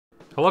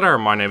Hello there,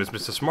 my name is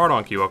Mr.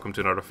 Smartdonkey. Welcome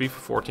to another FIFA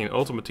 14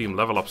 Ultimate Team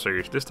Level Up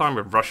series, this time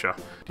with Russia.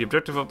 The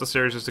objective of the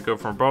series is to go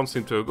from a bronze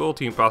team to a gold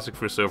team, passing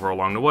through silver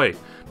along the way.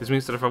 This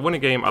means that if I win a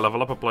game, I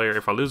level up a player,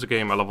 if I lose a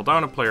game, I level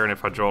down a player, and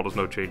if I draw, there's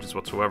no changes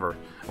whatsoever.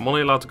 I'm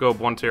only allowed to go up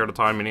one tier at a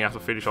time, meaning I have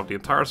to finish off the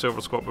entire silver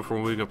squad before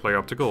moving a player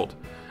up to gold.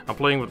 I'm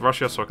playing with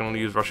Russia, so I can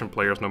only use Russian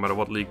players no matter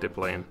what league they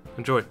play in.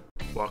 Enjoy!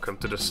 Welcome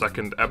to the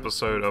second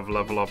episode of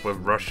Level Up with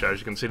Russia. As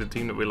you can see, the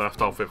team that we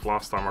left off with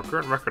last time, our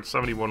current record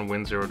 71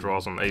 wins, 0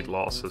 draws and 8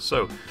 losses.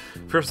 So,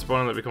 first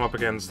opponent that we come up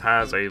against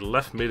has a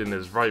left mid in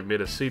his right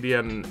mid, a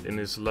CDM in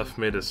his left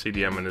mid, a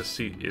CDM in his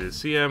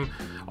CM,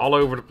 all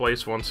over the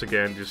place once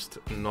again, just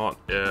not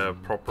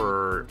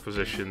proper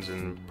positions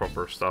and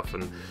proper stuff.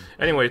 And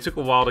anyway, it took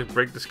a while to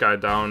break this guy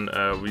down.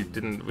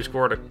 We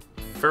scored a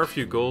fair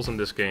few goals in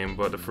this game,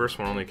 but the first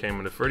one only came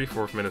in the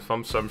 34th minute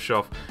from some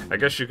shove. I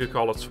guess you could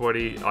call it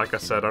sweaty. Like I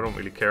said, I don't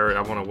really care.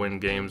 I want to win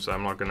games.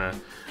 I'm not gonna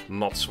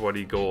not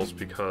sweaty goals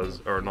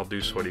because, or not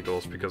do sweaty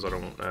goals because I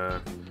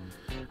don't.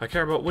 I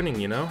care about winning,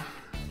 you know.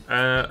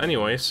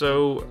 Anyway,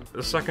 so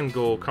the second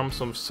goal comes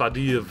from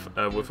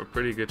Sadiv with a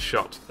pretty good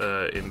shot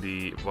in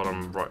the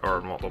bottom right,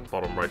 or not the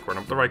bottom right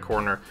corner, but the right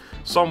corner,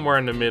 somewhere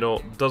in the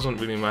middle. Doesn't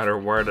really matter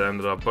where it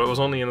ended up, but it was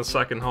only in the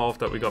second half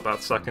that we got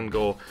that second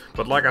goal.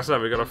 But like I said,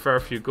 we got a fair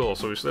few goals,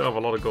 so we still have a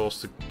lot of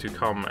goals to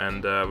come,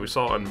 and we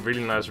saw a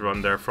really nice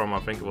run there from, I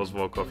think it was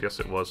Volkov, yes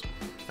it was.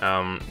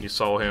 You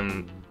saw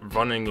him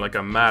running like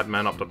a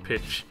madman up the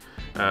pitch.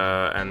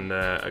 And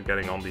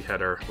getting on the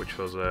header, which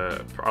was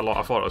a lot.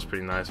 I thought it was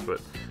pretty nice,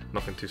 but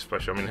nothing too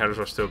special. I mean, headers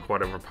are still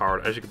quite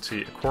overpowered. As you can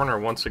see, a corner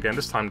once again.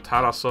 This time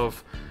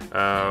Tarasov,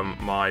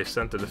 my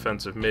center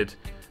defensive mid.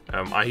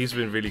 He's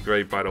been really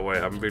great, by the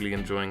way. I'm really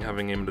enjoying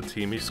having him in the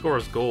team. He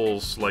scores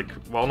goals, like,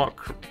 well,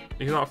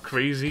 he's not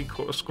crazy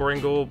scoring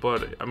goal,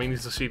 but I mean,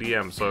 he's a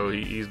CDM, so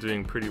he's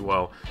doing pretty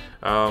well.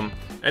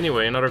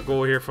 Anyway, another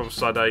goal here from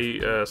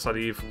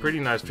Sadiv. Pretty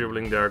nice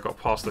dribbling there, got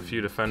past a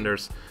few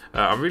defenders.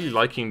 I'm really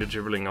liking the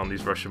dribbling on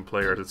these Russian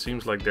players. It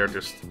seems like they're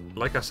just,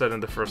 like I said in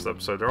the first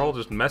episode, they're all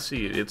just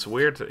messy. It's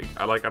weird.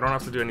 I don't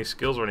have to do any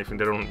skills or anything.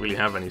 They don't really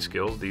have any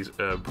skills, these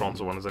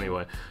bronze ones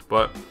anyway.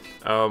 But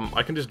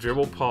I can just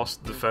dribble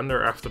past defender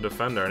after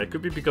defender, and it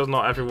could be because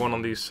not everyone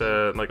on these,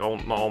 not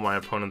all my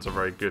opponents are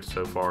very good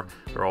so far.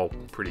 They're all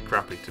pretty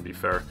crappy, to be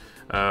fair.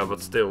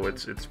 But still,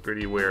 it's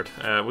pretty weird.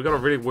 We got a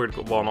really weird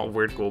goal, well, not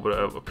weird goal, but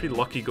a pretty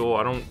lucky goal.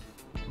 I don't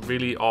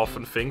really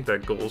often think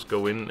that goals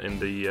go in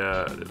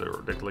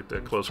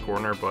the close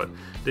corner, but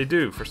they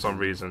do for some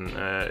reason.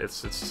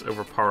 It's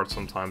overpowered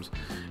sometimes.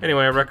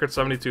 Anyway, a record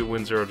 72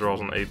 wins, 0 draws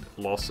and 8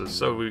 losses.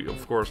 So we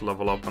of course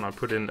level up, and I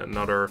put in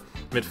another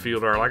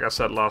midfielder. Like I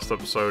said last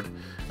episode,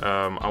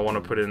 I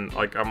want to put in,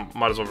 like, I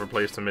might as well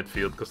replace the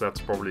midfield because that's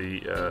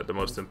probably the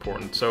most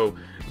important. So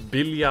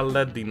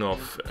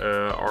Bilyaledinov,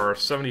 our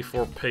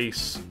 74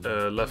 pace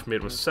left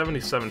mid with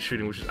 77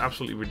 shooting, which is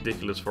absolutely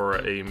ridiculous for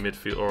a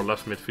midfield or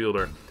left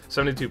midfielder.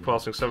 72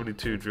 passing,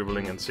 72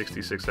 dribbling, and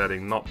 66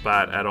 heading. Not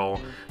bad at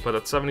all. But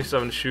at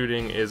 77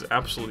 shooting is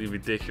absolutely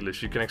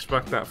ridiculous. You can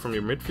expect that from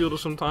your midfielder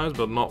sometimes,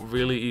 but not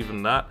really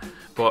even that.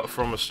 But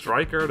from a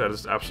striker, that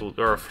is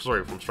absolutely, or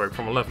sorry,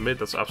 from a left mid,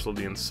 that's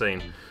absolutely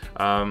insane.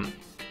 So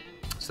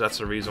that's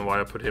the reason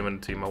why I put him in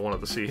the team. I wanted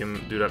to see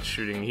him do that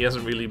shooting. He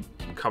hasn't really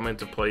come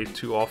into play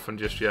too often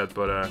just yet,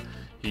 but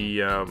he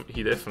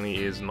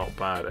definitely is not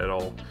bad at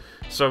all.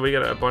 So we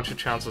get a bunch of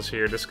chances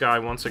here. This guy,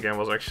 once again,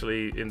 was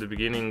actually, in the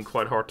beginning,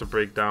 quite hard to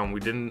break down. We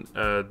didn't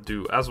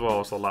do as well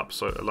as the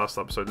last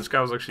episode. This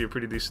guy was actually a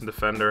pretty decent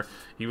defender.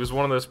 He was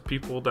one of those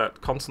people that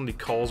constantly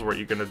calls what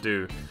you're going to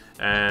do.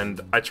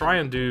 And I try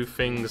and do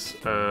things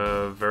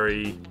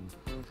very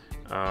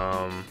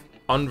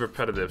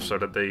unrepetitive, so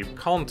that they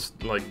can't,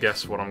 like,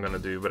 guess what I'm gonna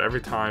do, but every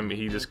time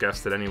he just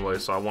guessed it anyway.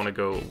 So I want to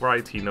go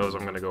right, he knows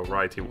I'm gonna go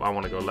right. I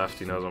want to go left,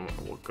 he knows I'm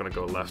gonna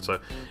go left. So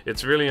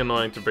it's really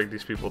annoying to break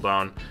these people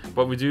down,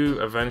 but we do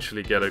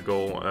eventually get a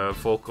goal.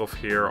 Volkov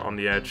here on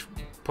the edge,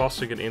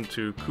 passing it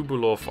into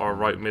Kubulov, our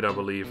right mid, I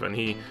believe, and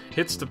he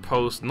hits the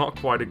post. Not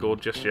quite a goal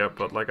just yet,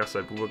 but like I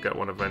said, we will get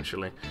one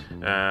eventually.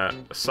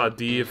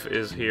 Sadiv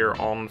is here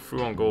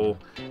through on goal,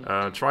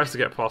 tries to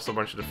get past a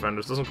bunch of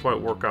defenders, doesn't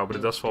quite work out, but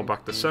it does fall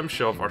back to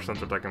Semshov, our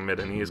center attacking mid,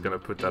 and he is going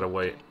to put that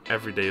away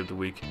every day of the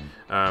week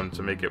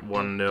to make it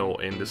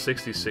 1-0 in the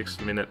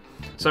 66th minute.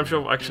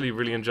 Semshov, actually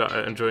really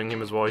enjoying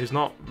him as well. He's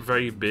not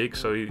very big,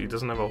 so he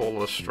doesn't have a whole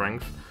lot of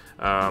strength.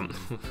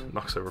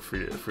 Knocks over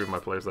three of my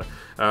players there.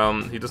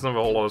 He doesn't have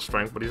a whole lot of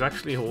strength, but he's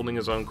actually holding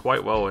his own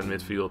quite well in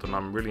midfield, and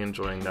I'm really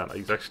enjoying that.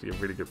 He's actually a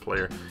really good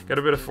player. Got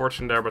a bit of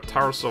fortune there, but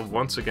Tarasov,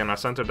 once again, I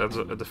centered as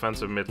a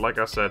defensive mid. Like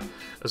I said,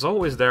 is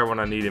always there when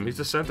I need him. He's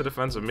a center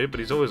defensive mid,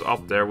 but he's always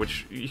up there,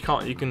 which you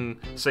can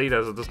say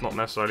that's not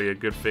necessarily a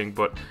good thing,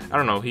 but I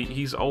don't know.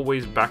 He's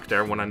always back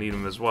there when I need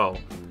him as well.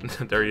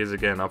 There he is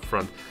again up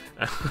front.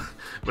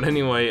 But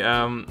anyway,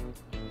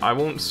 I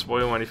won't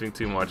spoil anything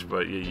too much,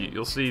 but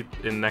you'll see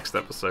in next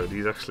episode.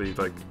 He's actually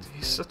like,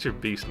 he's such a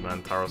beast,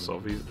 man.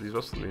 Tarasov, he's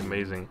absolutely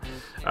amazing.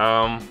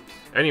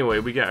 Anyway,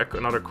 we get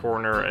another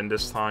corner, and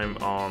this time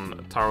on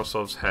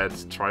Tarasov's head.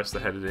 Tries to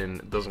head it in,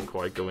 doesn't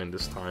quite go in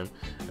this time.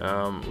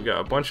 We got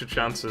a bunch of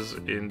chances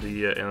in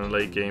the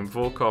late game.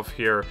 Volkov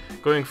here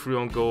going through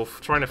on goal,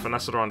 trying to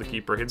finesse it around the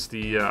keeper. Hits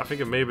the I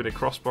think it may have been a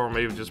crossbar,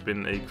 may have just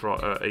been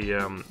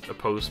a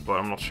post, but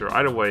I'm not sure.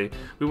 Either way,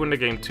 we win the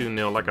game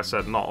 2-0. Like I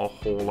said, not a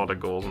whole lot of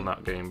goals in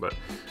that game, but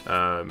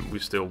we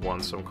still won,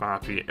 so I'm quite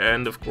happy.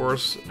 And of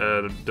course,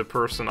 the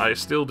person I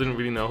still didn't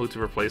really know who to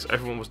replace.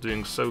 Everyone was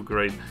doing so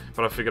great,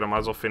 but I figured I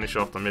might as well finish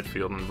off the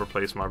midfield and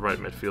replace my right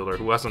midfielder,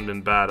 who hasn't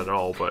been bad at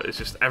all, but it's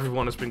just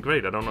everyone has been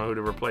great. I don't know who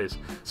to replace.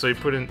 So you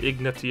put in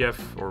Ignatiev,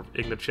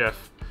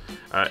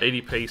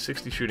 80 pace,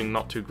 60 shooting,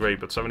 not too great,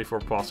 but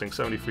 74 passing,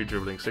 73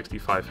 dribbling,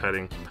 65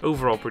 heading.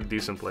 Overall, pretty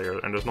decent player,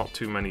 and there's not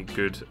too many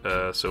good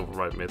silver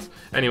right mids.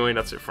 Anyway,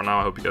 that's it for now.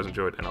 I hope you guys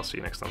enjoyed, and I'll see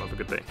you next time. Have a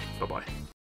good day. Bye-bye.